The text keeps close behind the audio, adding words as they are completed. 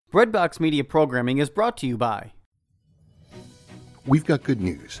Breadbox Media programming is brought to you by... We've got good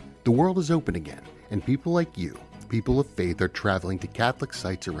news. The world is open again, and people like you, people of faith, are traveling to Catholic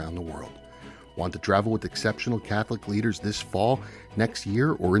sites around the world. Want to travel with exceptional Catholic leaders this fall, next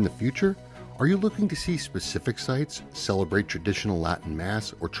year, or in the future? Are you looking to see specific sites, celebrate traditional Latin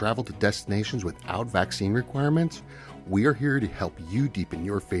Mass, or travel to destinations without vaccine requirements? We are here to help you deepen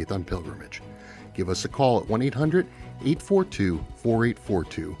your faith on pilgrimage. Give us a call at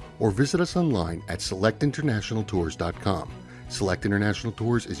 1-800-842-4842 or visit us online at selectinternationaltours.com. Select International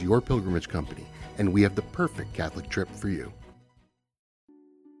Tours is your pilgrimage company, and we have the perfect Catholic trip for you.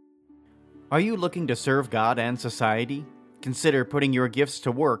 Are you looking to serve God and society? Consider putting your gifts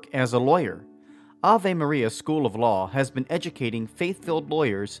to work as a lawyer. Ave Maria School of Law has been educating faith-filled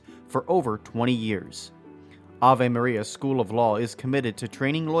lawyers for over 20 years. Ave Maria School of Law is committed to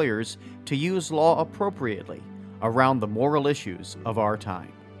training lawyers to use law appropriately around the moral issues of our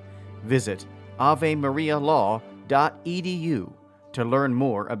time. Visit avemarialaw.edu to learn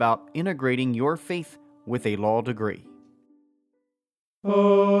more about integrating your faith with a law degree.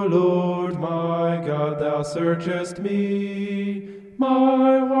 O Lord my God, thou searchest me.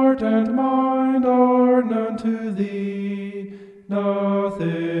 My heart and mind are known to thee.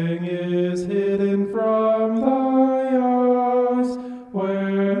 Nothing is hidden from thy eyes.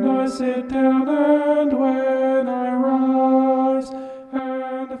 When I sit down and when I rise,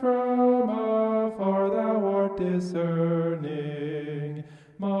 and from afar thou art discerning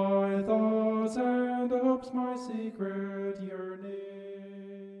my thoughts and hopes, my secret yearning.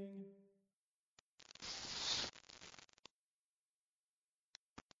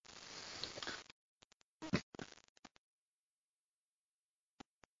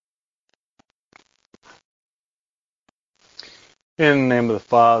 In the name of the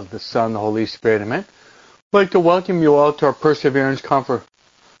Father, the Son, and the Holy Spirit, amen. I'd like to welcome you all to our Perseverance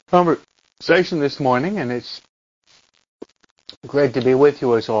conversation this morning, and it's great to be with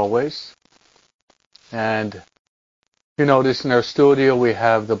you as always. And you notice in our studio we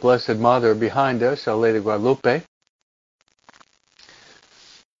have the Blessed Mother behind us, Our Lady Guadalupe.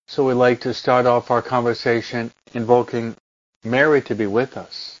 So we'd like to start off our conversation invoking Mary to be with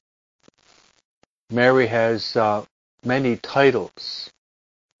us. Mary has many titles.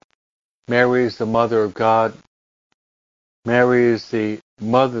 Mary is the Mother of God. Mary is the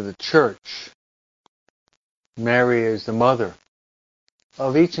Mother of the Church. Mary is the Mother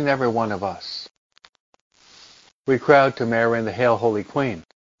of each and every one of us. We crowd to Mary and the Hail, Holy Queen.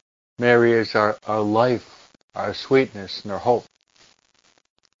 Mary is our life, our sweetness, and our hope.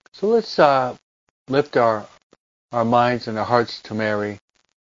 So let's lift our minds and our hearts to Mary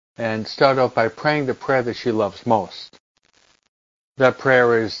and start off by praying the prayer that she loves most. That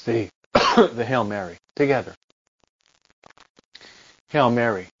prayer is the the Hail Mary. Together. Hail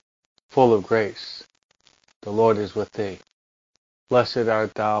Mary, full of grace, the Lord is with thee. Blessed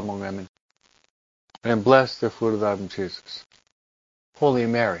art thou among women, and blessed the fruit of thy womb, Jesus. Holy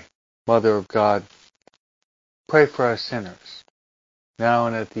Mary, Mother of God, pray for us sinners, now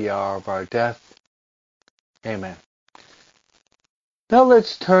and at the hour of our death. Amen. Now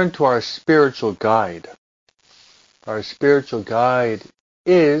let's turn to our spiritual guide. Our spiritual guide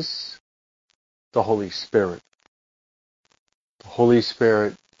is the Holy Spirit. The Holy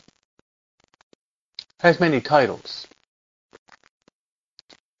Spirit has many titles.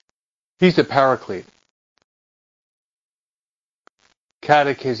 He's the Paraclete.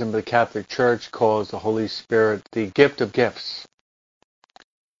 Catechism of the Catholic Church calls the Holy Spirit the gift of gifts.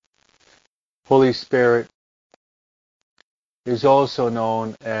 Holy Spirit is also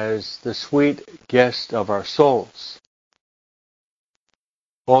known as the sweet guest of our souls.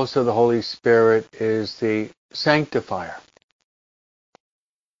 Also, the Holy Spirit is the sanctifier.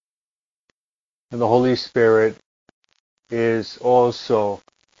 And the Holy Spirit is also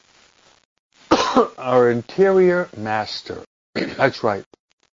our interior master. That's right.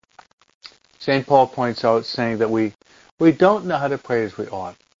 St. Paul points out, saying that we don't know how to pray as we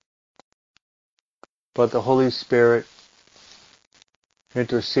ought. But the Holy Spirit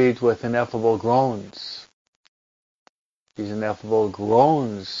intercedes with ineffable groans. These ineffable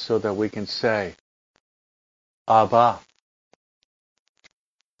groans so that we can say, Abba.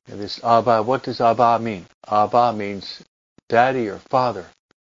 And this Abba, what does Abba mean? Abba means daddy or father.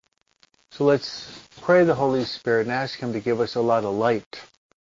 So let's pray the Holy Spirit and ask Him to give us a lot of light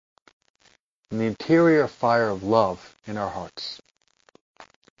and the interior fire of love in our hearts.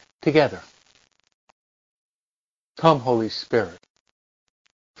 Together. Come, Holy Spirit.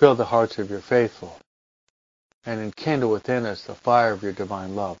 Fill the hearts of your faithful, and enkindle within us the fire of your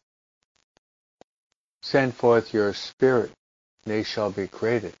divine love. Send forth your Spirit they shall be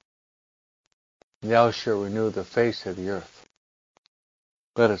created. Thou shalt renew the face of the earth.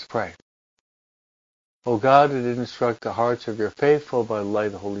 Let us pray. O God, who did instruct the hearts of your faithful by the light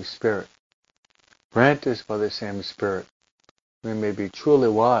of the Holy Spirit, grant us by the same Spirit we may be truly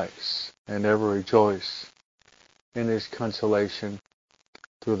wise and ever rejoice in his consolation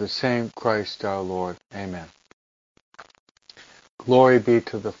through the same Christ our Lord. Amen. Glory be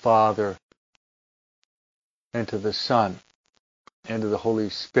to the Father, and to the Son, and to the Holy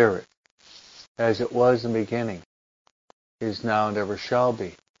Spirit, as it was in the beginning, is now, and ever shall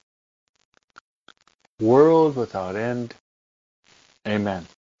be, world without end. Amen.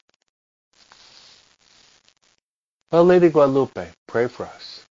 Well, Lady Guadalupe, pray for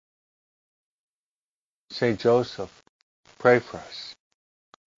us. Saint Joseph, pray for us.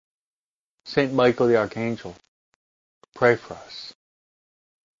 Saint Michael the Archangel, pray for us.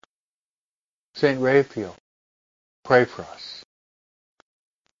 Saint Raphael, pray for us.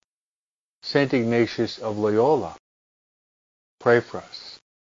 Saint Ignatius of Loyola, pray for us.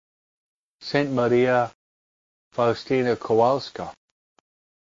 Saint Maria Faustina Kowalska,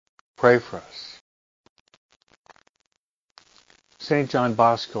 pray for us. Saint John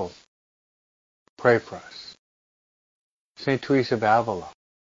Bosco, pray for us. Saint Teresa of Avila,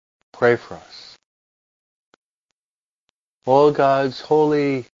 pray for us. All God's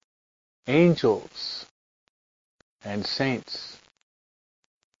holy angels and saints,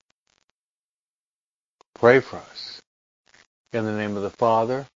 pray for us. In the name of the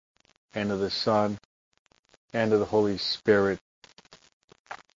Father, and of the Son, and of the Holy Spirit.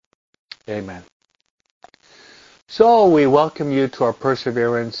 Amen. So we welcome you to our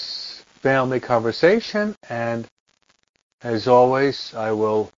Perseverance Family Conversation, and as always, I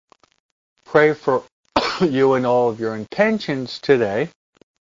will pray for you and all of your intentions today.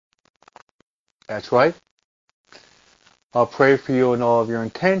 That's right. I'll pray for you and all of your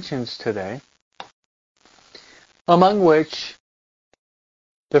intentions today, among which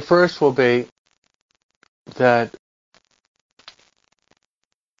the first will be that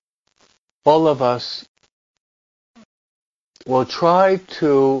all of us will try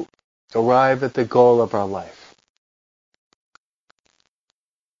to arrive at the goal of our life.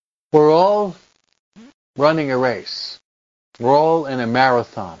 We're all running a race. We're all in a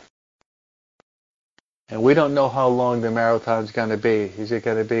marathon. And we don't know how long the marathon's going to be. Is it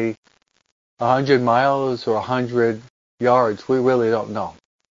going to be 100 miles or 100 yards? We really don't know.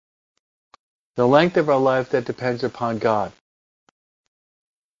 The length of our life, that depends upon God.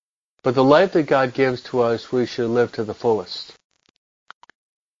 But the life that God gives to us, we should live to the fullest.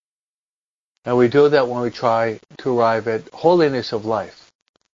 And we do that when we try to arrive at holiness of life.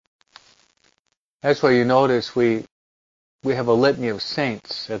 That's why you notice we have a litany of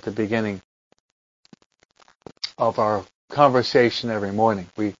saints at the beginning of our conversation every morning.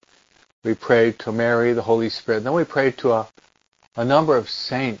 We pray to Mary, the Holy Spirit. Then we pray to a number of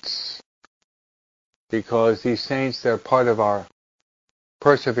saints, because these saints, they're part of our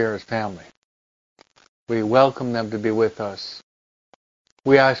Perseverance family. We welcome them to be with us.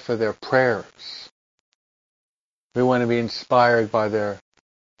 We ask for their prayers. We want to be inspired by their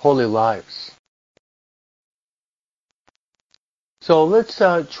holy lives. So let's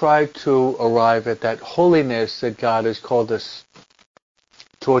try to arrive at that holiness that God has called us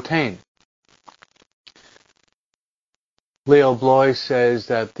to attain. Leo Bloy says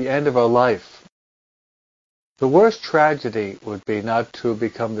that at the end of our life, the worst tragedy would be not to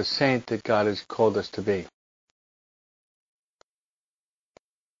become the saint that God has called us to be.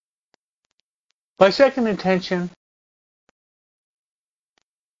 My second intention,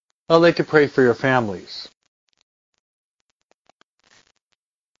 I'd like to pray for your families.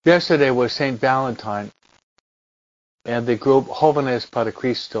 Yesterday was St. Valentine, and the group Jóvenes para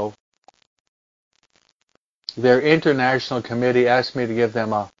Cristo, their international committee, asked me to give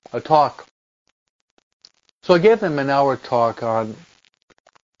them a talk. So I gave them an hour talk on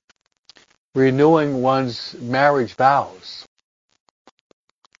renewing one's marriage vows.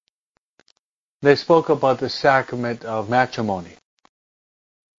 They spoke about the sacrament of matrimony.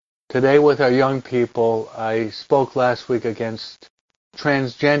 Today with our young people, I spoke last week against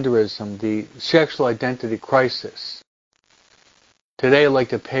transgenderism, the sexual identity crisis. Today I'd like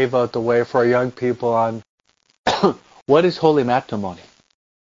to pave out the way for our young people on what is holy matrimony.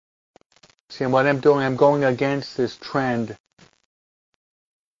 See, what I'm doing, I'm going against this trend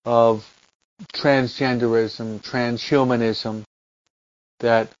of transgenderism, transhumanism,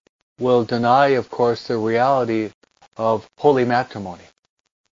 that will deny, of course, the reality of holy matrimony.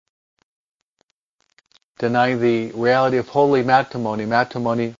 Denying the reality of holy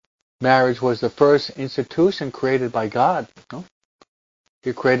matrimony. Marriage was the first institution created by God. No?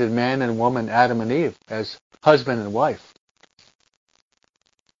 He created man and woman, Adam and Eve, as husband and wife.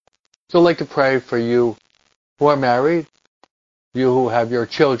 So I'd like to pray for you who are married, you who have your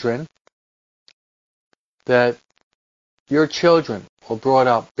children, that your children will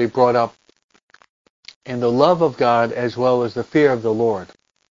be brought up in the love of God as well as the fear of the Lord.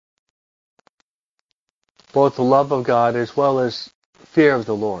 Both the love of God as well as fear of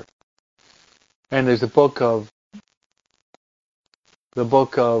the Lord. And as the book of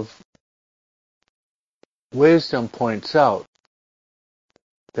Wisdom points out,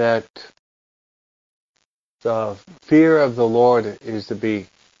 that the fear of the Lord is the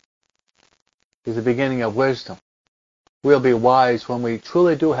beginning of wisdom. We'll be wise when we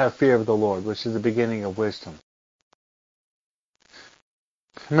truly do have fear of the Lord, which is the beginning of wisdom.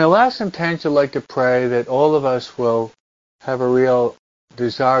 In my last intention, I'd like to pray that all of us will have a real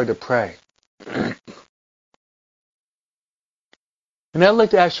desire to pray. And I'd like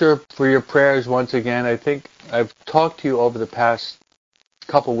to ask for your prayers once again. I think I've talked to you over the past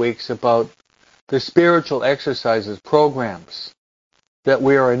couple weeks about the spiritual exercises, programs that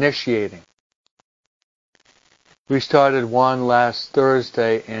we are initiating. We started one last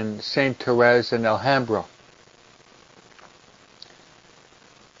Thursday in St. Therese in Alhambra.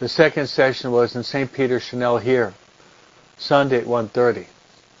 The second session was in St. Peter Chanel here, Sunday at 1:30.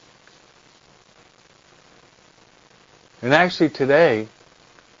 And actually today,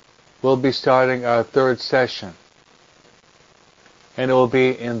 we'll be starting our third session. And it will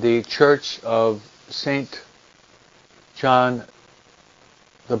be in the Church of St. John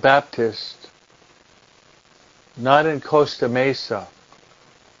the Baptist, not in Costa Mesa,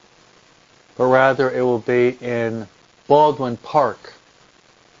 but rather it will be in Baldwin Park.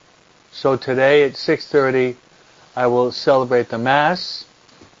 So today at 6:30, I will celebrate the Mass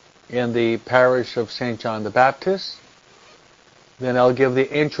in the parish of St. John the Baptist. Then I'll give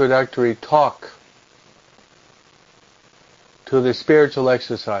the introductory talk to the spiritual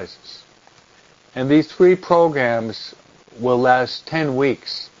exercises. And these 3 programs will last 10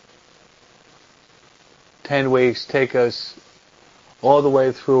 weeks. 10 weeks take us all the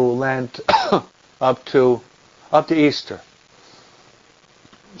way through Lent up to Easter.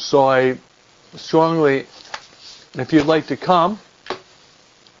 So I strongly, if you'd like to come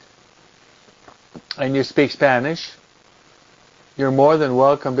and you speak Spanish, you're more than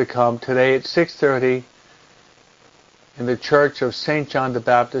welcome to come today at 6:30 in the Church of St. John the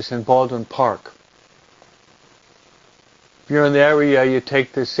Baptist in Baldwin Park. If you're in the area, you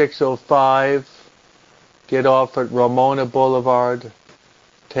take the 605, get off at Ramona Boulevard,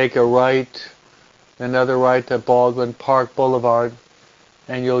 take a right, another right at Baldwin Park Boulevard,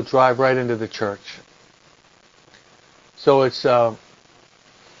 and you'll drive right into the church. So it's an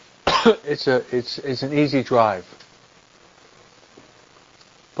easy drive.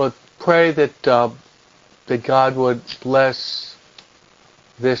 But pray that God would bless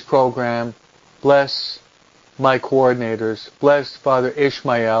this program, bless my coordinators, bless Father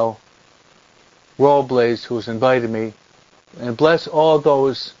Ishmael Robles, who's invited me, and bless all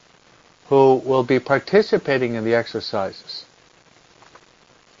those who will be participating in the exercises.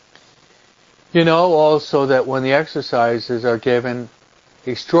 You know also that when the exercises are given,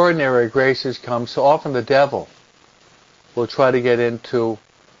 extraordinary graces come. So often the devil will try to get into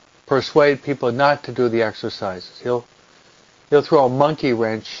persuade people not to do the exercises. He'll throw a monkey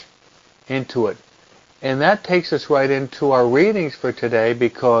wrench into it. And that takes us right into our readings for today,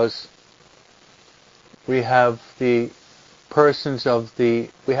 because we have the persons of the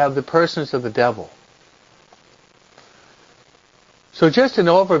devil. So just an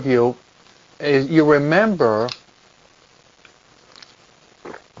overview, you remember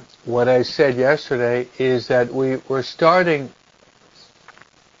what I said yesterday is that we're starting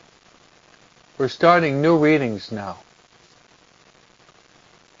new readings now.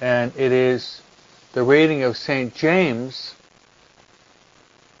 And it is the reading of St. James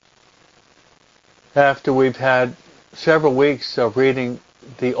after we've had several weeks of reading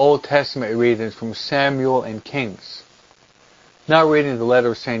the Old Testament readings from Samuel and Kings. Now reading the letter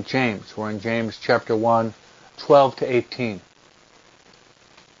of St. James. We're in James chapter 1, 12 to 18.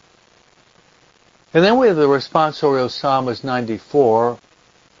 And then we have the responsorial Psalm is 94.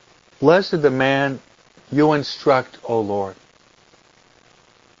 Blessed the man you instruct, O Lord.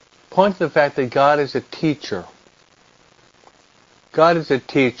 Point to the fact that God is a teacher. God is a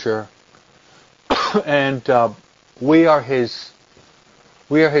teacher, and we are His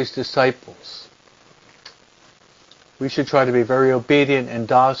disciples. We should try to be very obedient and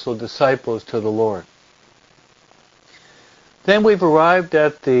docile disciples to the Lord. Then we've arrived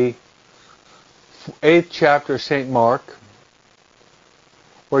at the 8th chapter of St. Mark,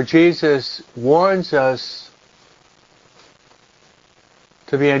 where Jesus warns us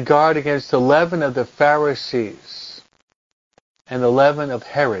to be on guard against the leaven of the Pharisees and the leaven of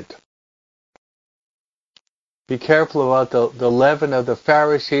Herod. Be careful about the leaven of the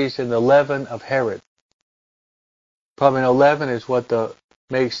Pharisees and the leaven of Herod. Probably no, leaven is what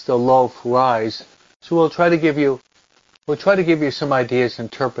makes the loaf rise. So we'll try to give you some ideas to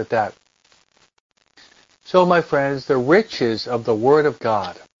interpret that. So, my friends, the riches of the Word of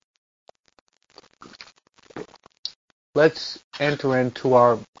God. Let's enter into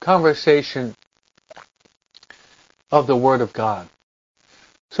our conversation of the Word of God.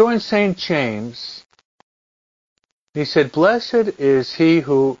 So in St. James, he said, "Blessed is he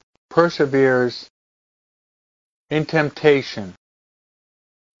who perseveres in temptation."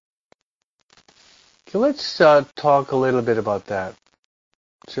 Okay, let's talk a little bit about that.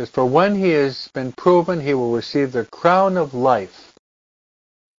 It says, "For when he has been proven, he will receive the crown of life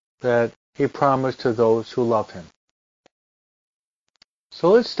that he promised to those who love him."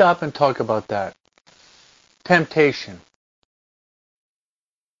 So let's stop and talk about that. Temptation.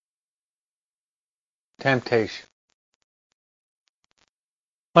 Temptation.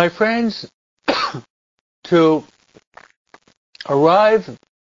 My friends, to arrive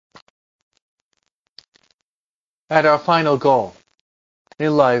at our final goal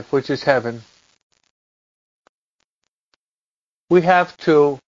in life, which is heaven, we have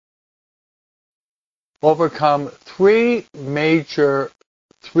to overcome three major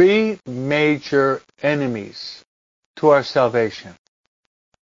enemies to our salvation.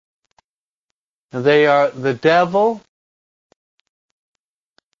 And they are the devil,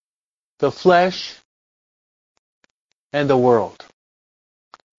 the flesh, and the world.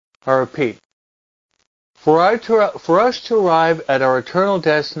 I repeat, for us to arrive at our eternal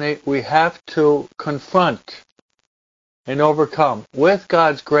destiny, we have to confront and overcome, with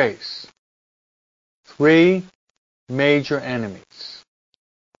God's grace, three major enemies.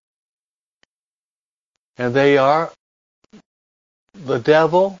 And they are the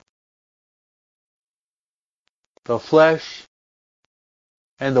devil, the flesh,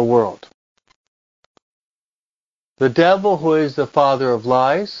 and the world. The devil, who is the father of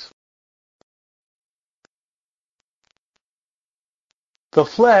lies. The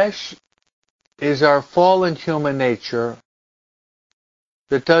flesh is our fallen human nature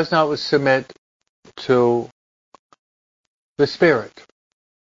that does not submit to the Spirit.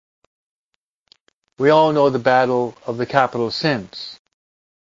 We all know the battle of the capital sins.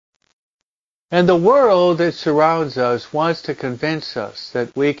 And the world that surrounds us wants to convince us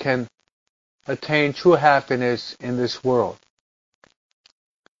that we can attain true happiness in this world.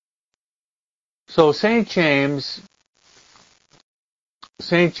 So St. James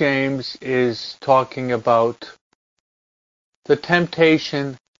is talking about the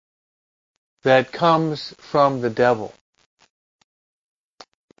temptation that comes from the devil.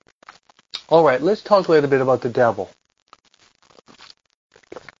 All right, let's talk a little bit about the devil.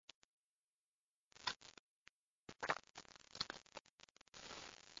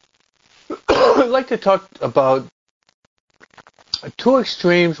 I'd like to talk about two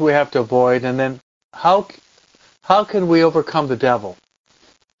extremes we have to avoid, and then how can we overcome the devil?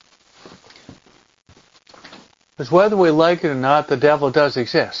 Because whether we like it or not, the devil does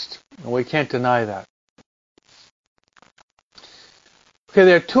exist, and we can't deny that. Okay,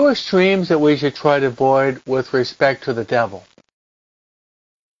 there are two extremes that we should try to avoid with respect to the devil.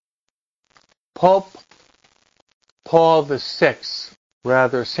 St. Paul VI,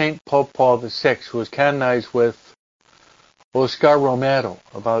 who was canonized with Oscar Romero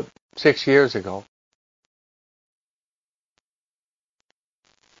about 6 years ago,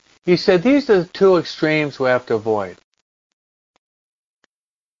 he said these are the two extremes we have to avoid.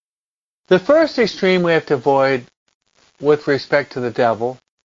 The first extreme we have to avoid with respect to the devil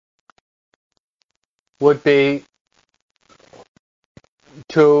would be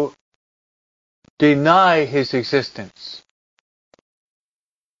to deny his existence.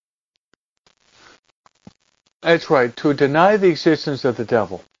 That's right, to deny the existence of the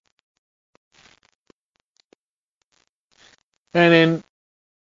devil. And in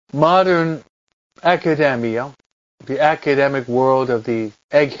modern academia, the academic world of the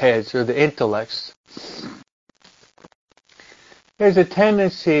eggheads or the intellects, there's a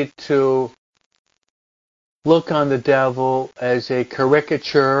tendency to look on the devil as a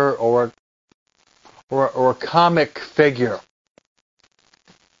caricature or a comic figure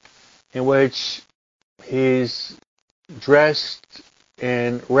in which he's dressed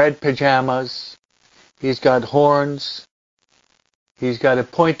in red pajamas, he's got horns, he's got a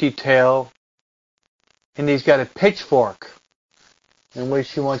pointy tail, and he's got a pitchfork in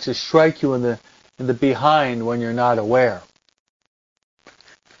which he wants to strike you in the behind when you're not aware.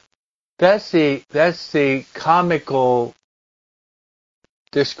 That's the comical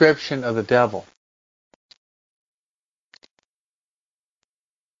description of the devil.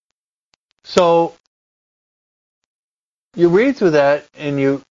 So you read through that and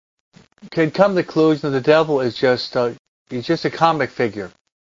you can come to the conclusion that the devil is he's just a comic figure.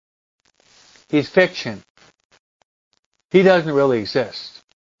 He's fiction. He doesn't really exist.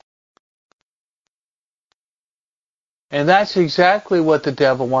 And that's exactly what the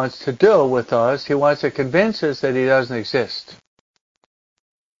devil wants to do with us. He wants to convince us that he doesn't exist.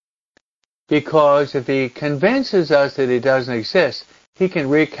 Because if he convinces us that he doesn't exist, he can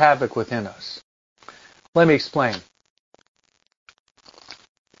wreak havoc within us. Let me explain.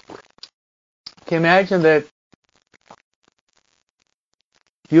 Okay, imagine that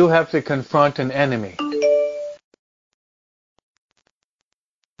you have to confront an enemy.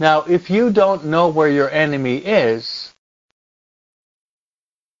 Now, if you don't know where your enemy is,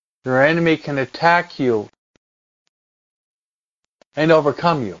 your enemy can attack you and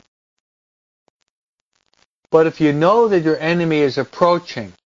overcome you. But if you know that your enemy is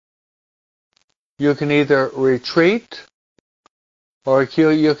approaching, you can either retreat or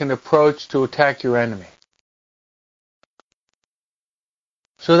you can approach to attack your enemy.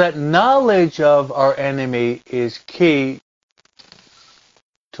 So that knowledge of our enemy is key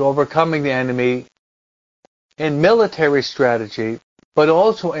to overcoming the enemy in military strategy, but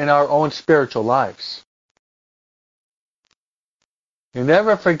also in our own spiritual lives. You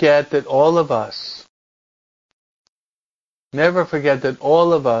never forget that all of us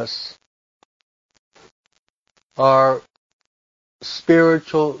are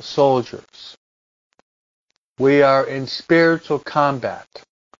spiritual soldiers. We are in spiritual combat.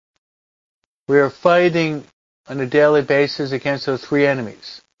 We are fighting on a daily basis against those three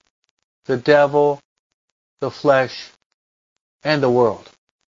enemies: the devil, the flesh, and the world.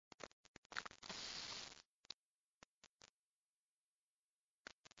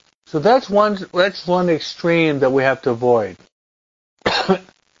 So that's one extreme that we have to avoid,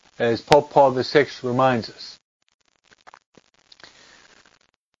 as Pope Paul VI reminds us.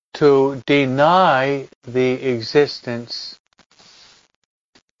 To deny the existence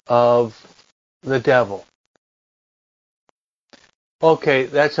of the devil. Okay,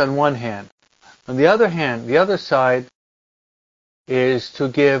 that's on one hand. On the other hand, the other side is to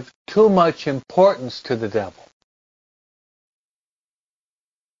give too much importance to the devil.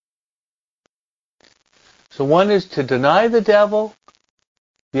 So one is to deny the devil,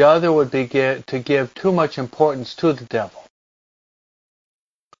 the other would be to give too much importance to the devil.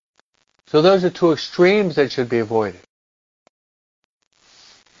 So those are two extremes that should be avoided.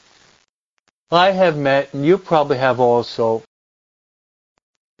 I have met, and you probably have also,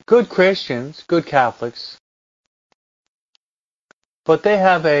 good Christians, good Catholics, but they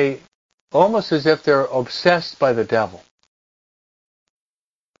have almost as if they're obsessed by the devil.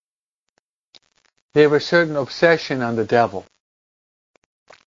 They have a certain obsession on the devil.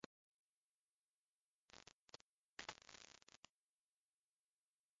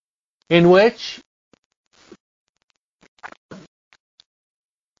 In which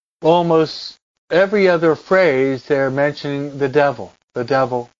almost every other phrase they're mentioning the devil, the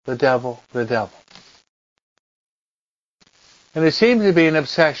devil, the devil, the devil. And it seems to be an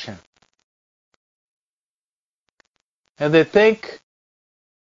obsession. And they think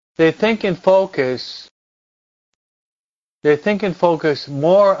and focus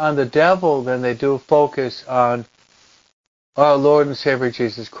more on the devil than they do focus on our Lord and Savior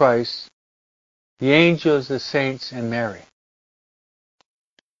Jesus Christ, the angels, the saints, and Mary.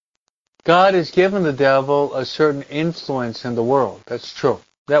 God has given the devil a certain influence in the world. That's true.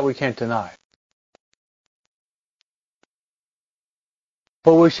 That we can't deny.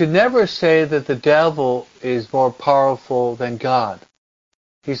 But we should never say that the devil is more powerful than God.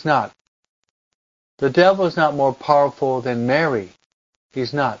 He's not. The devil is not more powerful than Mary.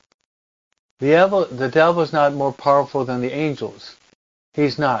 He's not. The devil is not more powerful than the angels.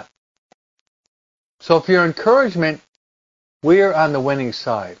 He's not. So for your encouragement, we are on the winning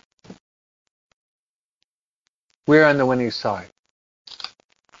side. We're on the winning side.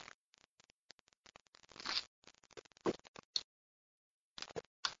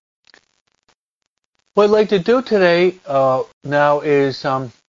 What I'd like to do today now is I'll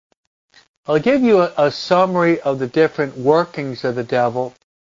give you a summary of the different workings of the devil,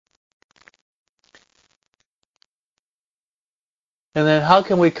 and then how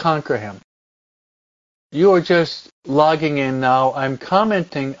can we conquer him. You are just logging in now. I'm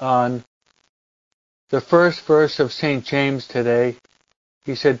commenting on the first verse of St. James today,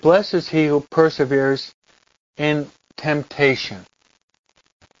 He said, "Blessed is he who perseveres in temptation."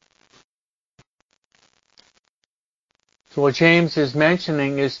 So what James is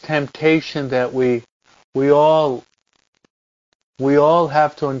mentioning is temptation that we all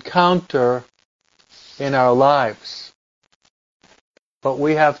have to encounter in our lives. But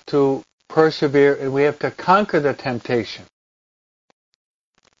we have to persevere and we have to conquer the temptation.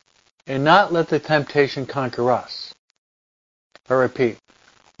 And not let the temptation conquer us. I repeat,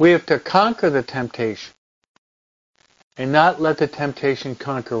 we have to conquer the temptation and not let the temptation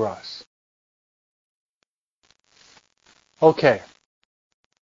conquer us. Okay.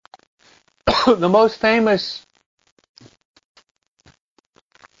 The most famous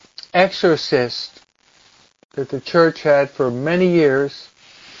exorcist that the church had for many years,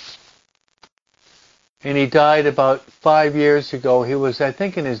 and he died about 5 years ago. He was, I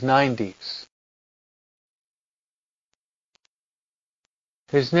think, in his 90s.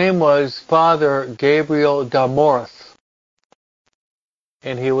 His name was Father Gabriel da Morth,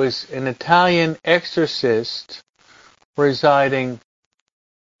 and he was an Italian exorcist residing,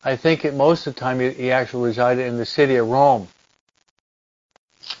 I think most of the time he actually resided in the city of Rome.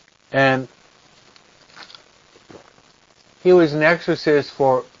 And he was an exorcist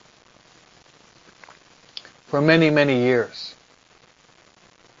for many, many years.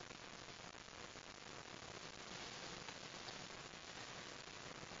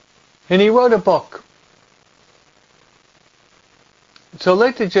 And he wrote a book. So I'd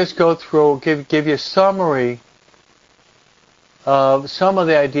like to just go through, give you a summary of some of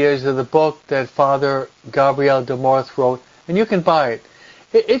the ideas of the book that Father Gabriel da Morth wrote, and you can buy it.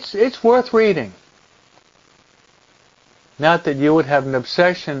 It's worth reading. Not that you would have an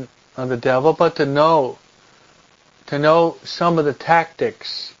obsession on the devil, but to know some of the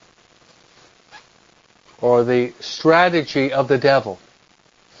tactics or the strategy of the devil.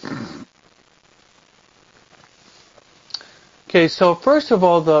 Okay, so first of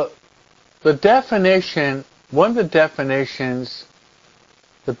all, the definition, one of the definitions,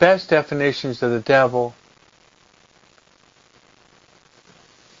 the best definitions of the devil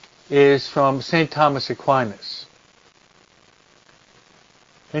is from St. Thomas Aquinas.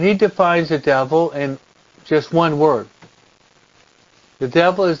 And he defines the devil in just one word. The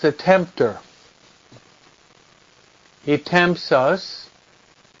devil is the tempter. He tempts us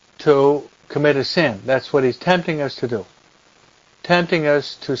to commit a sin. That's what he's tempting us to do. Tempting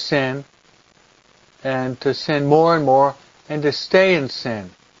us to sin, and to sin more and more, and to stay in sin,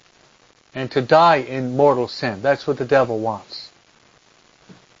 and to die in mortal sin. That's what the devil wants.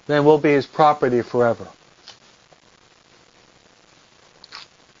 Then we'll be his property forever.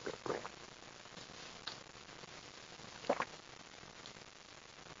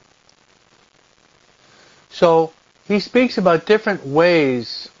 So he speaks about different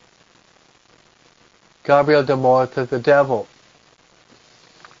ways, Gabriel da Morth, that the devil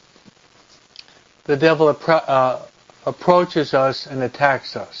approaches us and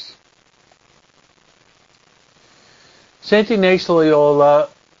attacks us. St. Ignatius Loyola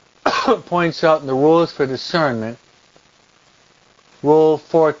points out in the Rules for Discernment, Rule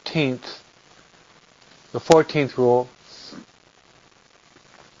 14th, the 14th rule,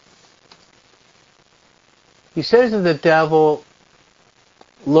 he says that the devil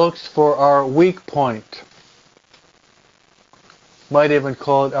looks for our weak point. Might even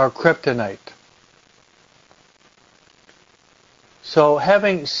call it our kryptonite. So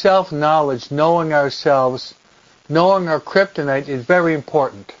having self-knowledge, knowing ourselves, knowing our kryptonite is very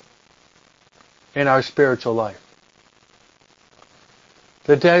important in our spiritual life.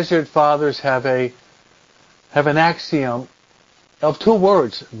 The Desert Fathers have an axiom of 2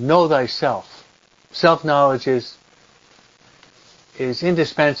 words: know thyself. Self-knowledge is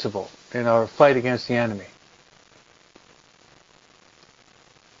indispensable in our fight against the enemy.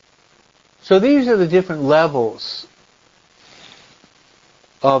 So these are the different levels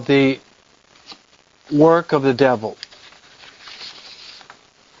of the work of the devil.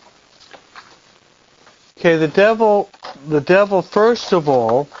 Okay, the devil, first of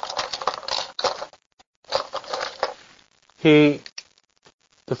all, the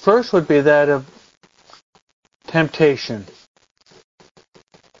first would be that of temptation.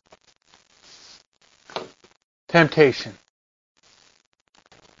 Temptation.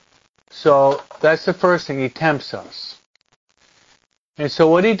 So that's the first thing, he tempts us. And so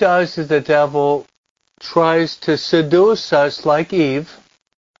what he does is the devil tries to seduce us like Eve.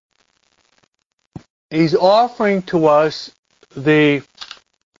 He's offering to us the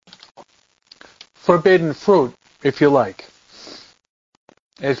forbidden fruit, if you like,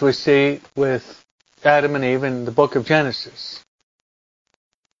 as we see with Adam and Eve in the book of Genesis.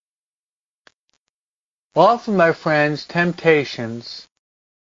 Often, my friends, temptations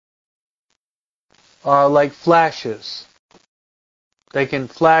are like flashes. They can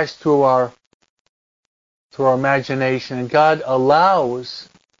flash through our imagination, and God allows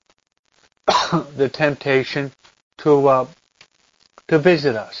the temptation to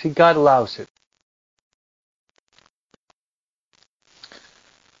visit us. God allows it.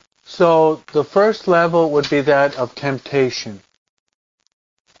 So the first level would be that of temptation.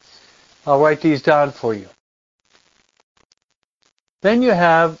 I'll write these down for you. Then you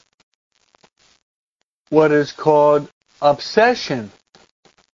have what is called obsession.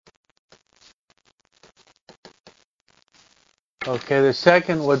 Okay, the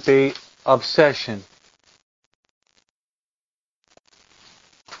second would be obsession.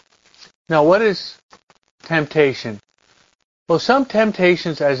 Now, what is temptation? Well, some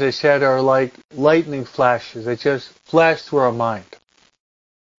temptations, as I said, are like lightning flashes. They just flash through our mind.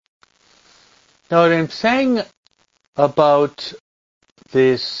 Now, what I'm saying about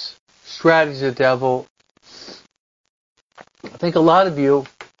this strategy of the devil, I think a lot of you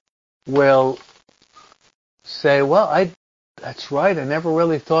will say, well, that's right, I never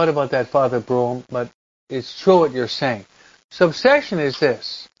really thought about that, Father Broom, but it's true what you're saying. So obsession is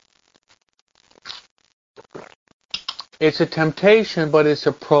this. It's a temptation, but it's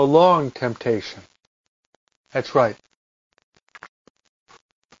a prolonged temptation. That's right.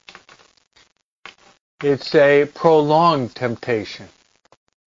 It's a prolonged temptation.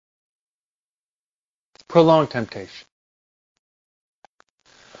 Prolonged temptation.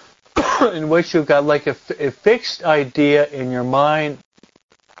 In which you've got like a fixed idea in your mind.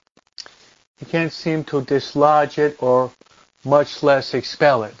 You can't seem to dislodge it or much less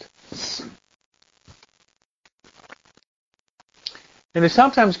expel it. And it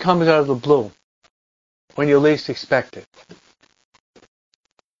sometimes comes out of the blue when you least expect it.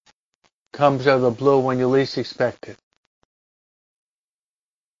 Comes out of the blue when you least expect it.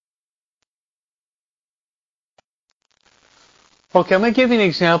 Okay, I'm going to give you an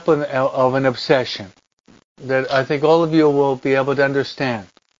example of an obsession that I think all of you will be able to understand.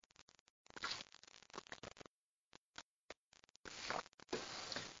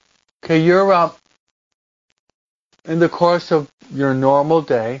 Okay, you're in the course of your normal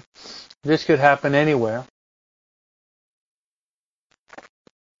day. This could happen anywhere.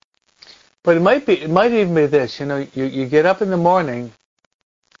 But it might even be this. You get up in the morning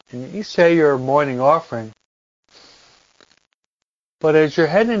and you say your morning offering. But as you're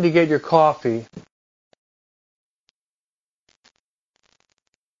heading to get your coffee,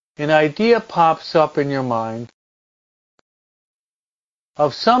 an idea pops up in your mind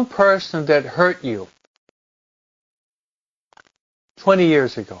of some person that hurt you 20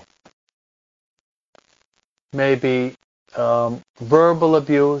 years ago. Maybe verbal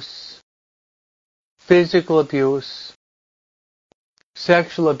abuse, physical abuse,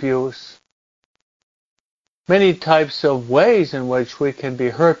 sexual abuse, many types of ways in which we can be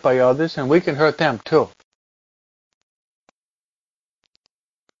hurt by others, and we can hurt them too.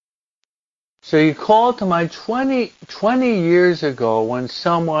 So you call to mind 20 years ago when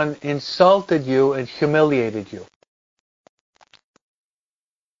someone insulted you and humiliated you.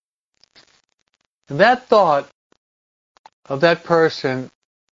 And that thought of that person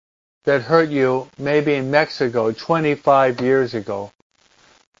that hurt you, maybe in Mexico 25 years ago,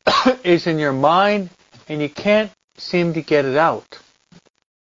 is in your mind, and you can't seem to get it out.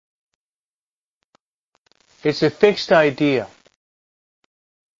 It's a fixed idea.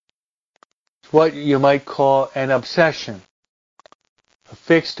 It's what you might call an obsession. A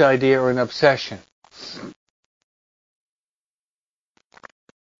fixed idea or an obsession.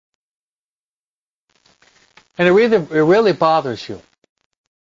 And it really bothers you.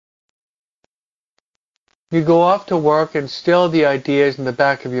 You go off to work and still the idea is in the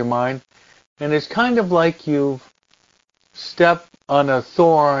back of your mind. And it's kind of like you've stepped on a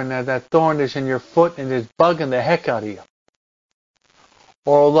thorn and that thorn is in your foot and it's bugging the heck out of you.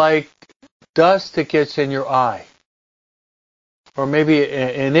 Or like dust that gets in your eye. Or maybe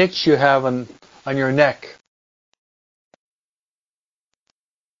an itch you have on your neck.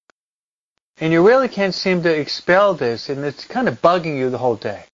 And you really can't seem to expel this, and it's kind of bugging you the whole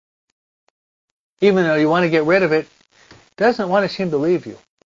day. Even though you want to get rid of it, it doesn't want to seem to leave you.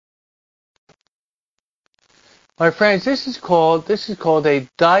 My friends, this is called a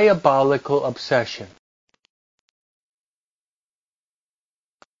diabolical obsession.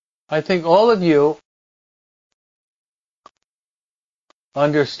 I think all of you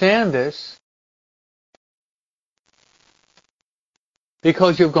understand this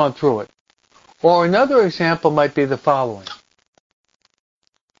because you've gone through it. Or another example might be the following.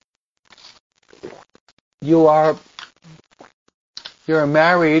 you're a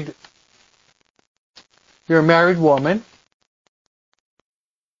married woman.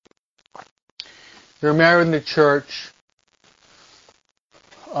 You're married in the church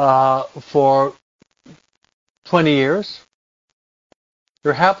for 20 years.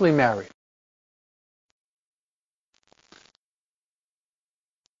 You're happily married.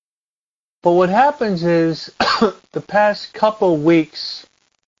 But what happens is, the past couple weeks,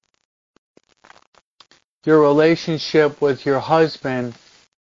 your relationship with your husband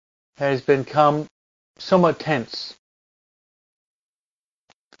has become somewhat tense.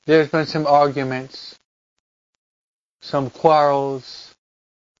 There's been some arguments, some quarrels,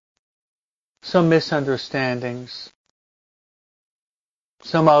 some misunderstandings,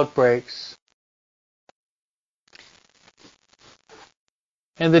 some outbreaks.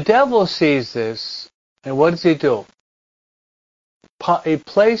 And the devil sees this, and what does he do? He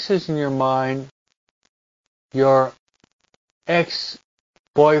places in your mind your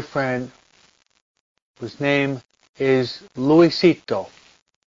ex-boyfriend, whose name is Luisito.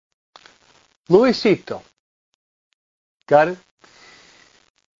 Luisito. Got it?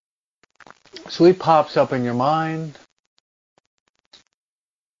 So he pops up in your mind.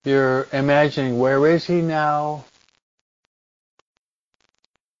 You're imagining, where is he now?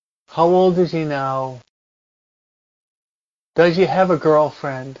 How old is he now? Does he have a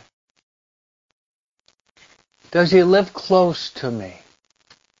girlfriend? Does he live close to me?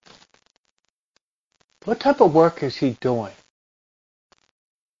 What type of work is he doing?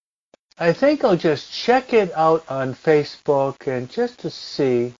 I think I'll just check it out on Facebook and just to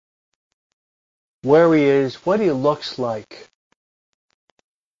see where he is, what he looks like,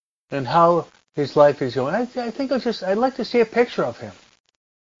 and how his life is going. I think I'd like to see a picture of him.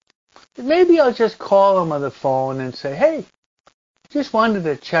 Maybe I'll just call him on the phone and say, hey, just wanted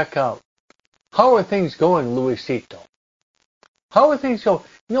to check out. How are things going, Luisito? How are things going?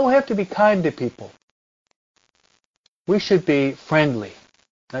 We have to be kind to people. We should be friendly.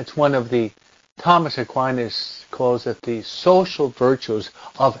 That's one of the, Thomas Aquinas calls it the social virtues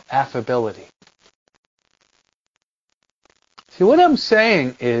of affability. See, what I'm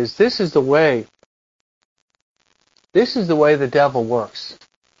saying is, this is the way the devil works.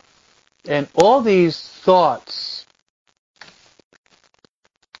 And all these thoughts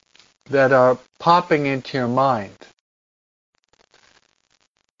that are popping into your mind,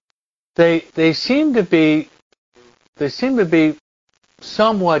 they seem to be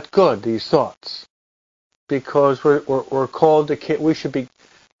somewhat good, these thoughts, because we're called to, we should be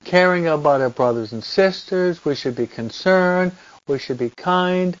caring about our brothers and sisters, we should be concerned, we should be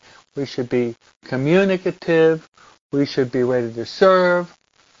kind, we should be communicative, we should be ready to serve.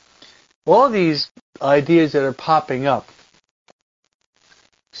 All these ideas that are popping up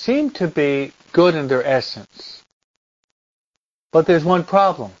seem to be good in their essence. But there's one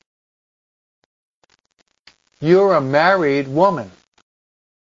problem. You're a married woman.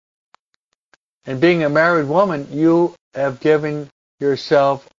 And being a married woman, you have given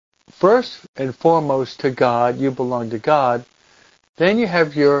yourself first and foremost to God. You belong to God. Then you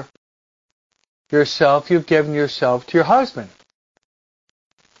have yourself. You've given yourself to your husband.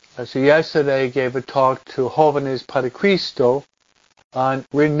 So yesterday I gave a talk to Jóvenes para Cristo on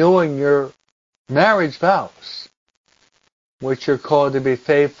renewing your marriage vows, which you're called to be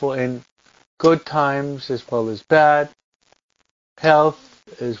faithful in good times as well as bad, health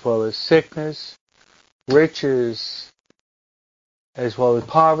as well as sickness, riches as well as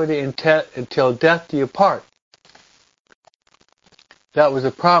poverty, until death do you part. That was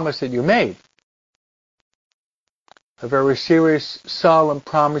a promise that you made. A very serious, solemn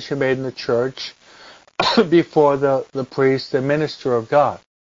promise you made in the church before the priest, the minister of God.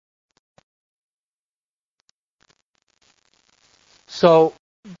 So,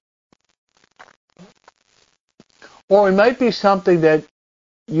 or it might be something that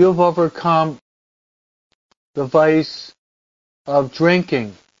you've overcome the vice of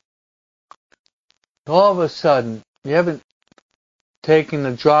drinking. All of a sudden, you haven't taken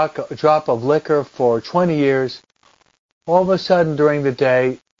a drop of liquor for 20 years. All of a sudden during the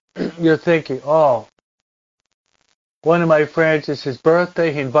day, you're thinking, oh, one of my friends, it's his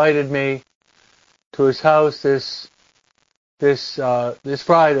birthday, he invited me to his house this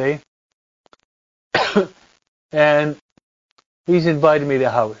Friday, and he's invited me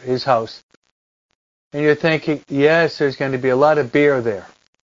to his house. And you're thinking, yes, there's going to be a lot of beer there.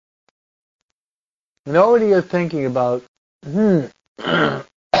 And already you're thinking about,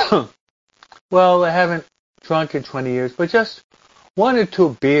 well, I haven't drunk in 20 years, but just 1 or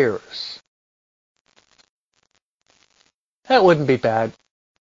 2 beers. That wouldn't be bad.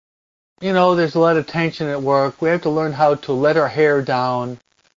 there's a lot of tension at work. We have to learn how to let our hair down,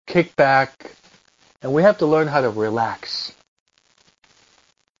 kick back, and we have to learn how to relax.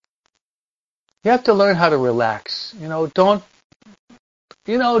 You have to learn how to relax. Don't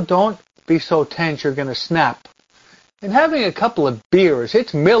be so tense you're going to snap. And having a couple of beers,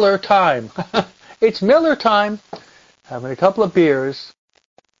 it's Miller time. It's Miller time. Having a couple of beers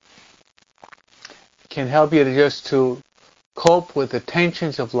can help you to cope with the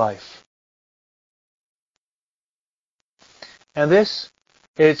tensions of life. And it's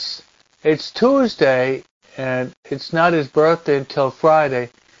Tuesday, and it's not his birthday until Friday.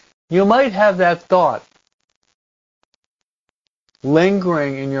 You might have that thought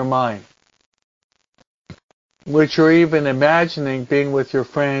lingering in your mind, which you're even imagining being with your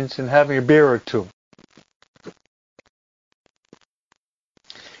friends and having a beer or two.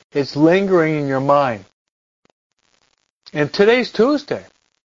 It's lingering in your mind. And today's Tuesday.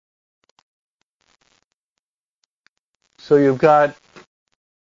 So you've got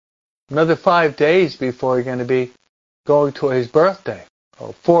another 5 days before you're going to be going to his birthday.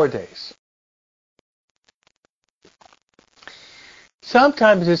 Or 4 days.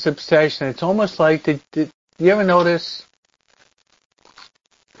 Sometimes this obsession, it's almost like, did you ever notice?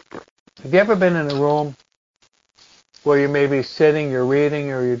 Have you ever been in a room where you may be sitting, you're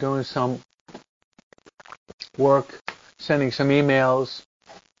reading, or you're doing some work, sending some emails,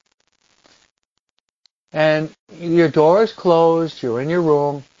 and your door is closed, you're in your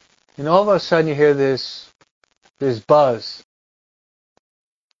room, and all of a sudden you hear this buzz.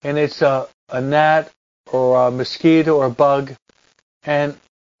 And it's a gnat or a mosquito or a bug, and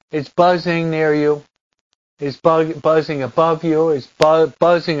it's buzzing near you. It's buzzing above you. It's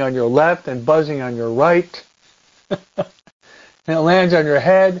buzzing on your left and buzzing on your right. And it lands on your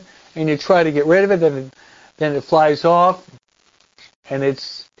head, and you try to get rid of it, then it flies off. And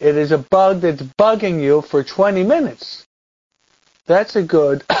it is a bug that's bugging you for 20 minutes. That's a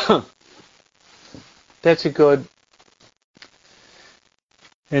good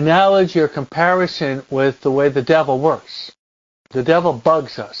analogy or comparison with the way the devil works. The devil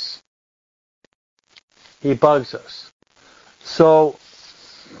bugs us. He bugs us. So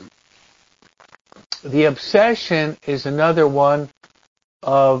the obsession is another one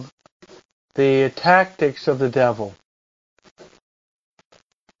of the tactics of the devil.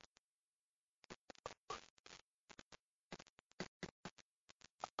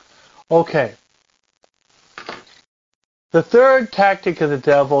 Okay. The third tactic of the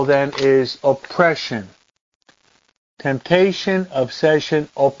devil then is oppression. Temptation, obsession,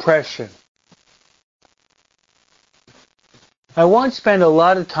 oppression. I won't spend a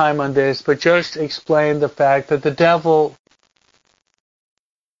lot of time on this, but just explain the fact that the devil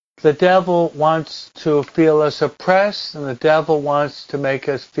wants to feel us oppressed, and the devil wants to make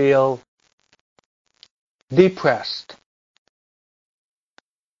us feel depressed.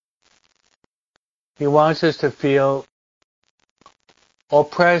 He wants us to feel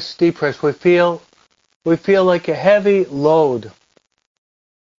oppressed, depressed. We feel like a heavy load.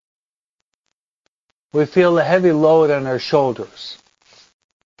 We feel a heavy load on our shoulders.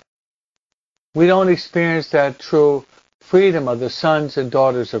 We don't experience that true freedom of the sons and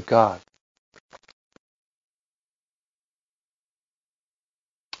daughters of God.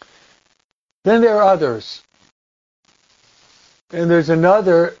 Then there are others. And there's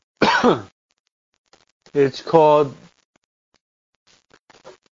another, it's called,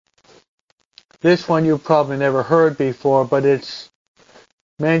 this one you've probably never heard before, but it's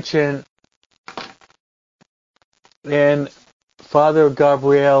mentioned in Father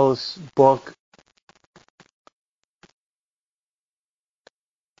Gabriel's book,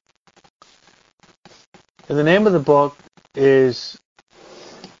 and the name of the book is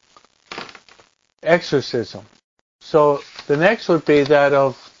Exorcism. So the next would be that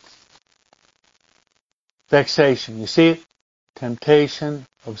of vexation. You see it? Temptation,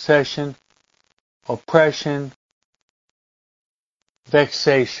 obsession, oppression,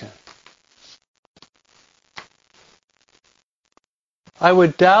 vexation. I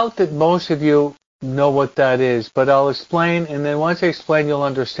would doubt that most of you know what that is, but I'll explain, and then once I explain, you'll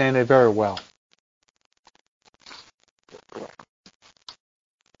understand it very well.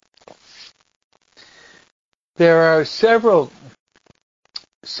 There are several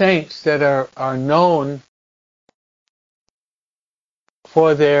saints that are known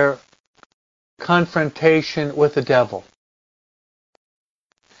for their confrontation with the devil.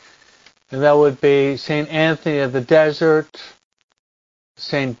 And that would be St. Anthony of the Desert,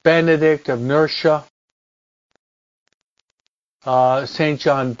 St. Benedict of Nursia, St.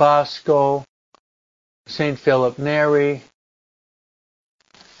 John Bosco, St. Philip Neri,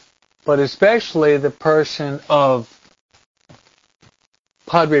 but especially the person of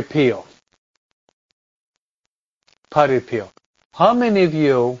Padre Pio. Padre Pio. How many of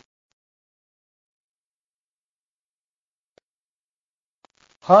you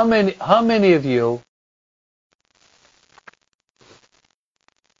How many of you?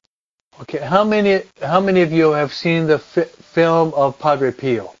 Okay, how many of you have seen the film of Padre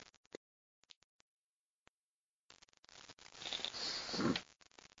Pio?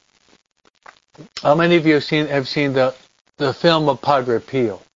 How many of you have seen the film of Padre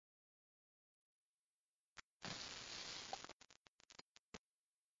Pio?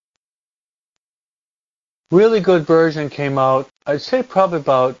 Really good version came out, I'd say probably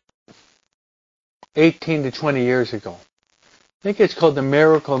about 18 to 20 years ago. I think it's called The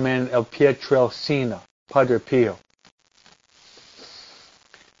Miracle Man of Pietrelcina, Padre Pio.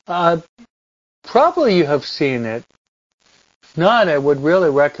 Probably you have seen it. If not, I would really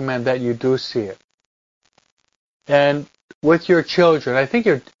recommend that you do see it. And with your children, I think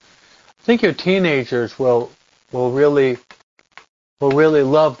your teenagers will really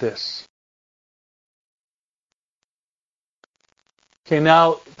love this. Okay,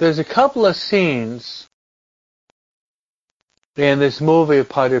 now there's a couple of scenes in this movie of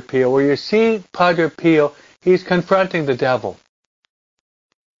Padre Pio where you see Padre Pio, he's confronting the devil.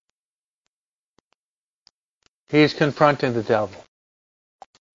 He's confronting the devil.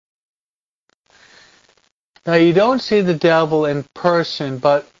 Now you don't see the devil in person,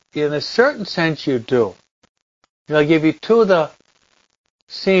 but in a certain sense you do. And I'll give you two of the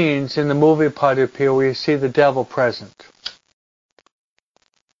scenes in the movie Padre Pio where you see the devil present.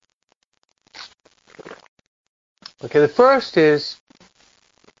 Okay, the first is,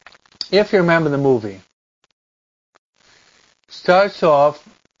 if you remember the movie, starts off,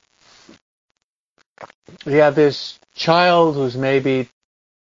 you have this child who's maybe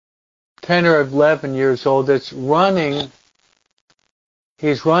 10 or 11 years old that's running,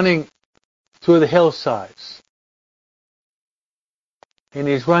 he's running through the hillsides. And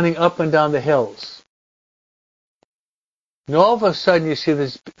he's running up and down the hills. And all of a sudden you see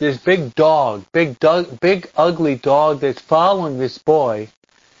this big dog, big ugly dog that's following this boy.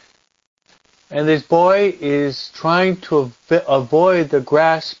 And this boy is trying to avoid the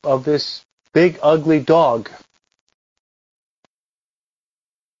grasp of this big ugly dog.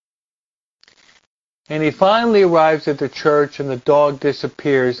 And he finally arrives at the church and the dog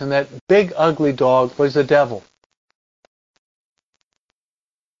disappears, and that big ugly dog was the devil.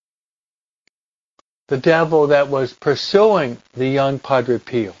 The devil that was pursuing the young Padre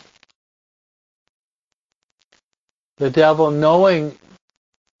Pio. The devil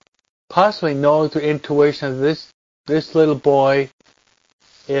possibly knowing through intuition of this little boy,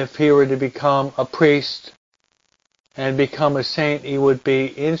 if he were to become a priest and become a saint, he would be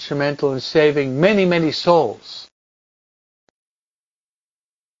instrumental in saving many, many souls.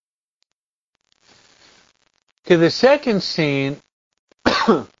 Okay, the second scene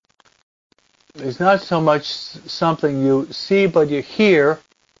is not so much something you see but you hear.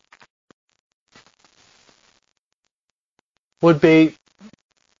 Would be,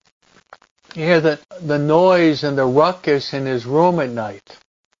 you hear the noise and the ruckus in his room at night.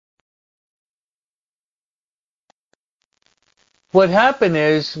 What happened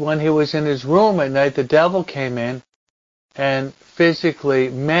is, when he was in his room at night, the devil came in and physically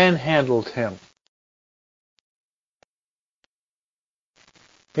manhandled him.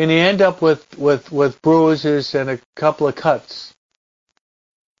 And he ended up with bruises and a couple of cuts.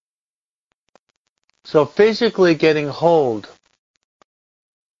 So physically getting hold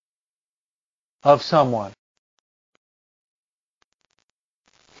of someone.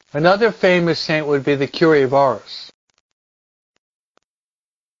 Another famous saint would be the Cure of Ars.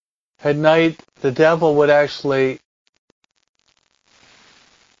 At night, the devil would actually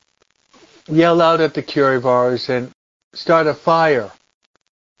yell out at the Cure of Ars and start a fire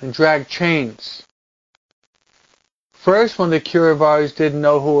and drag chains. First, when the Cure of Ars didn't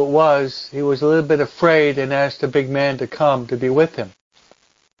know who it was, he was a little bit afraid and asked the big man to come to be with him.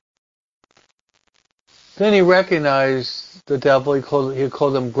 Then he recognized the devil. He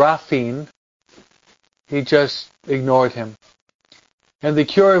called him Graphene. He just ignored him. And the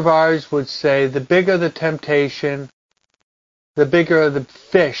Cure of Ars would say, the bigger the temptation, the bigger the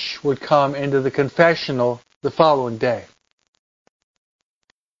fish would come into the confessional the following day.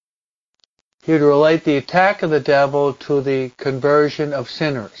 He would relate the attack of the devil to the conversion of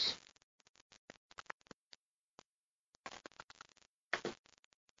sinners.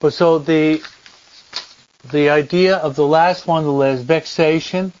 But so the idea of the last one, the last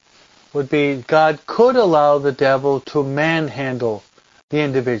vexation, would be God could allow the devil to manhandle the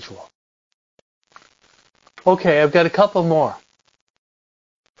individual. Okay, I've got a couple more.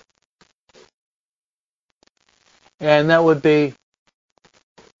 And that would be,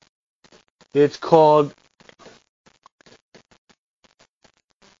 it's called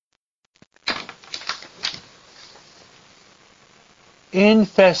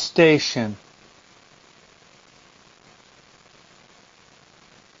infestation.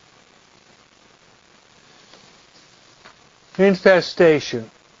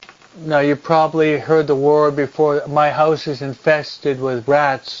 Infestation. Now, you probably heard the word before, my house is infested with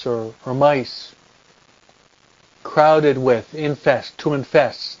rats or mice. Crowded with, infest, to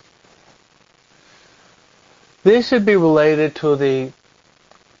infest. This would be related to the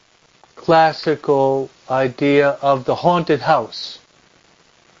classical idea of the haunted house.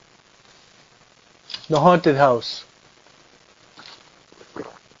 The haunted house.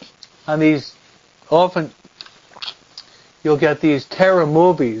 And these, often you'll get these terror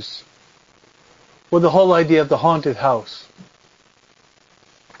movies with the whole idea of the haunted house.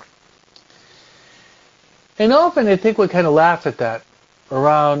 And often I think we kind of laugh at that.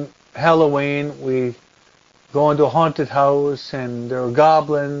 Around Halloween, we go into a haunted house and there are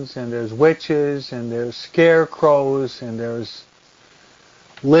goblins and there's witches and there's scarecrows and there's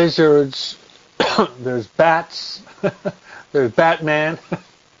lizards, there's bats, there's Batman.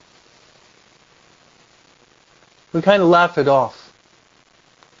 We kind of laugh it off.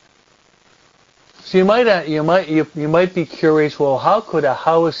 So you might be curious. Well, how could a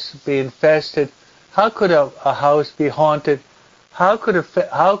house be infested? How could a house be haunted? How could a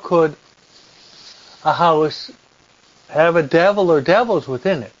house have a devil or devils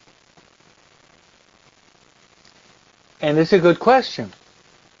within it? And it's a good question.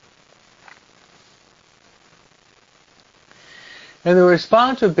 And the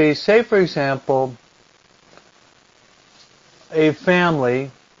response would be, say for example, a family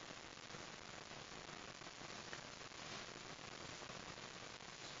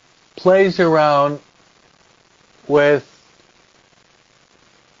plays around with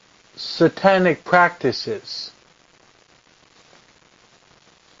satanic practices.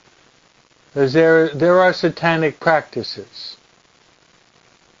 There are satanic practices.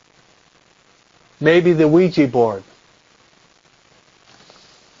 Maybe the Ouija board.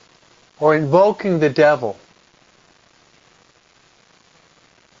 Or invoking the devil.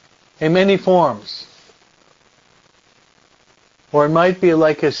 In many forms. Or it might be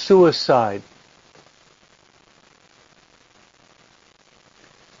like a suicide.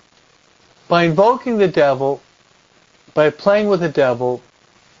 By invoking the devil, by playing with the devil,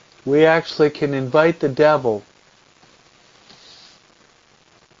 we actually can invite the devil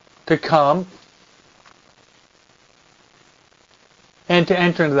to come and to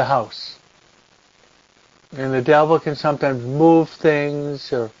enter into the house. And the devil can sometimes move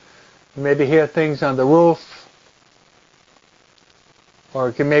things, or maybe hear things on the roof, or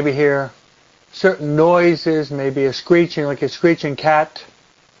it can maybe hear certain noises, maybe a screeching, like a screeching cat.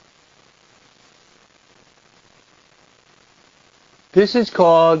 This is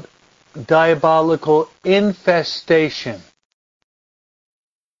called diabolical infestation.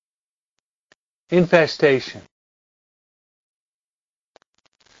 Infestation.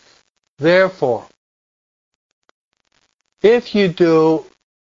 Therefore, if you do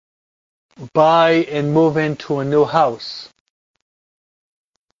buy and move into a new house,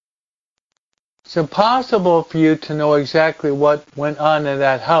 it's impossible for you to know exactly what went on in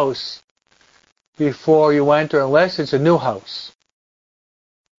that house before you enter, unless it's a new house.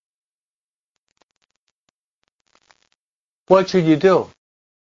 What should you do?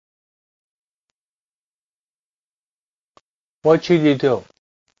 What should you do?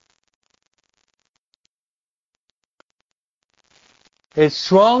 It's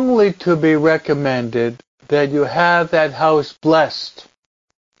strongly to be recommended that you have that house blessed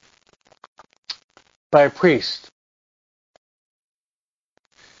by a priest.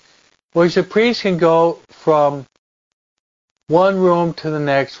 Which the priest can go from one room to the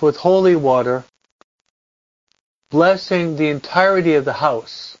next with holy water, blessing the entirety of the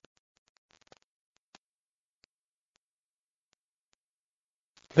house.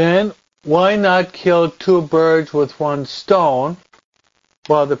 Then, why not kill two birds with one stone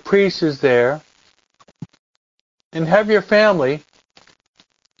while the priest is there, and have your family,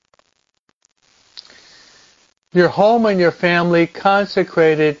 your home and your family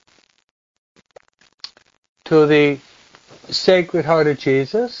consecrated to the Sacred Heart of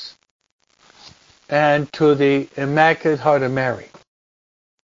Jesus and to the Immaculate Heart of Mary.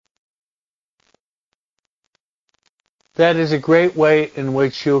 That is a great way in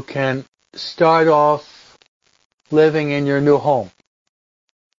which you can start off living in your new home.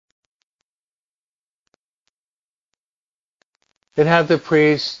 and have the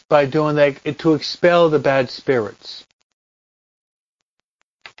priest, by doing that, to expel the bad spirits.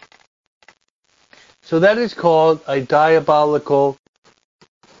 So that is called a diabolical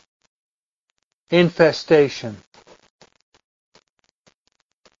infestation.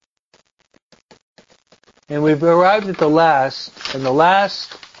 And we've arrived at the last. And the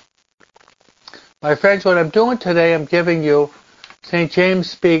last, my friends, what I'm doing today, I'm giving you, St. James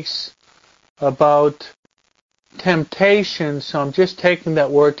speaks about temptation. So I'm just taking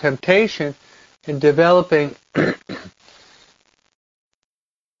that word temptation and developing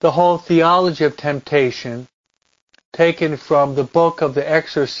the whole theology of temptation, taken from the book of The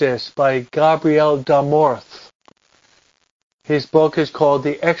Exorcist by Gabriel Damorth. His book is called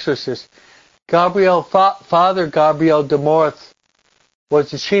The Exorcist. Father Gabriel Damorth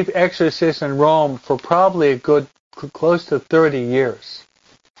was the chief exorcist in Rome for probably a good close to 30 years.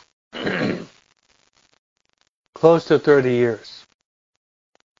 Close to 30 years.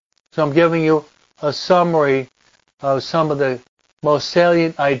 So I'm giving you a summary of some of the most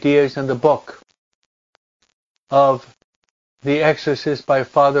salient ideas in the book of The Exorcist by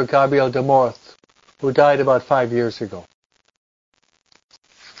Father Gabriel Damorth, who died about 5 years ago.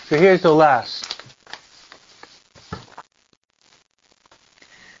 So here's the last.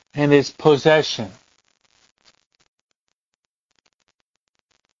 And it's possession.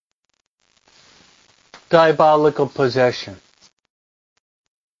 Diabolical possession.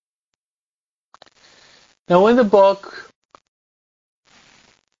 Now in the book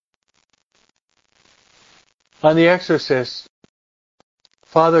on The Exorcist,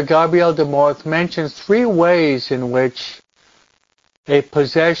 Father Gabriel Damorth mentions 3 ways in which a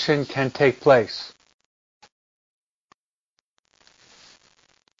possession can take place.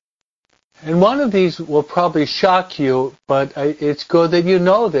 And one of these will probably shock you, but it's good that you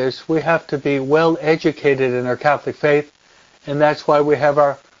know this. We have to be well educated in our Catholic faith, and that's why we have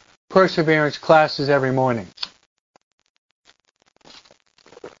our perseverance classes every morning.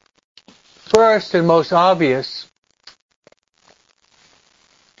 First and most obvious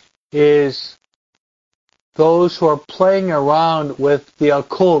is those who are playing around with the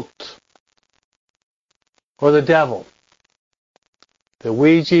occult or the devil. The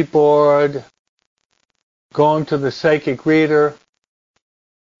Ouija board, going to the psychic reader,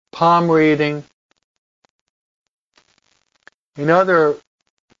 palm reading, and other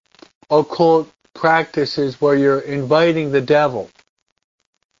occult practices where you're inviting the devil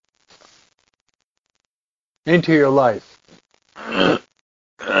into your life.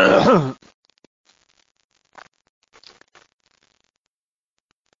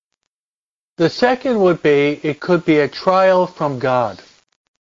 The second would be, it could be a trial from God.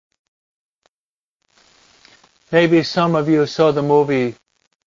 Maybe some of you saw the movie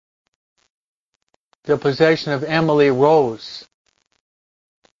The Possession of Emily Rose.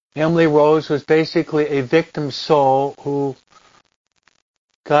 Emily Rose was basically a victim soul who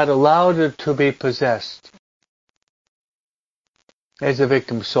God allowed her to be possessed as a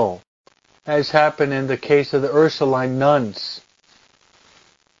victim soul, as happened in the case of the Ursuline nuns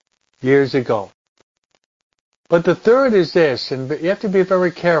years ago. But the third is this, and you have to be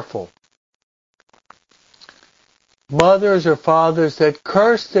very careful. Mothers or fathers that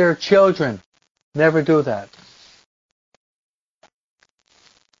curse their children, never do that.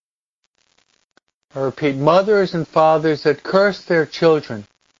 I repeat, mothers and fathers that curse their children,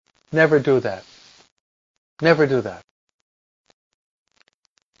 never do that. Never do that.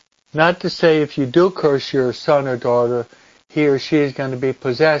 Not to say if you do curse your son or daughter, he or she is going to be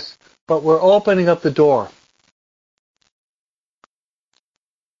possessed, but we're opening up the door.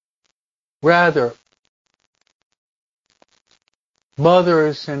 Rather,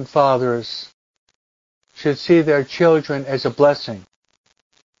 mothers and fathers should see their children as a blessing.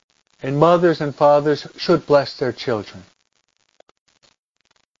 And mothers and fathers should bless their children.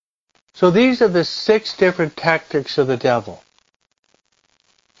 So these are the 6 different tactics of the devil.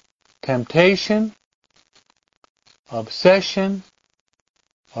 Temptation, obsession,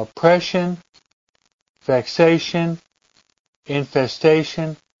 oppression, vexation,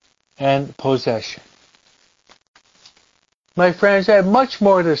 infestation, and possession. My friends, I have much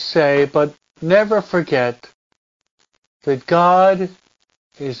more to say, but never forget that God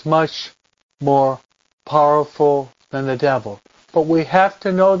is much more powerful than the devil. But we have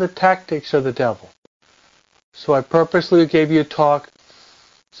to know the tactics of the devil. So I purposely gave you a talk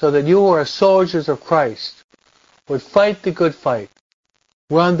so that you who are soldiers of Christ would fight the good fight,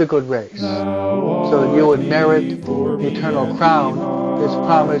 run the good race, so that you would merit the eternal crown that's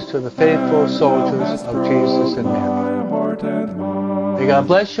promised to the faithful soldiers of Jesus and Mary. May God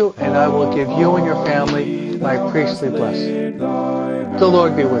bless you, and I will give you and your family my priestly blessing. The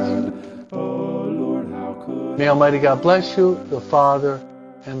Lord be with you. May Almighty God bless you, the Father,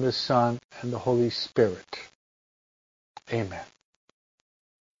 and the Son, and the Holy Spirit. Amen.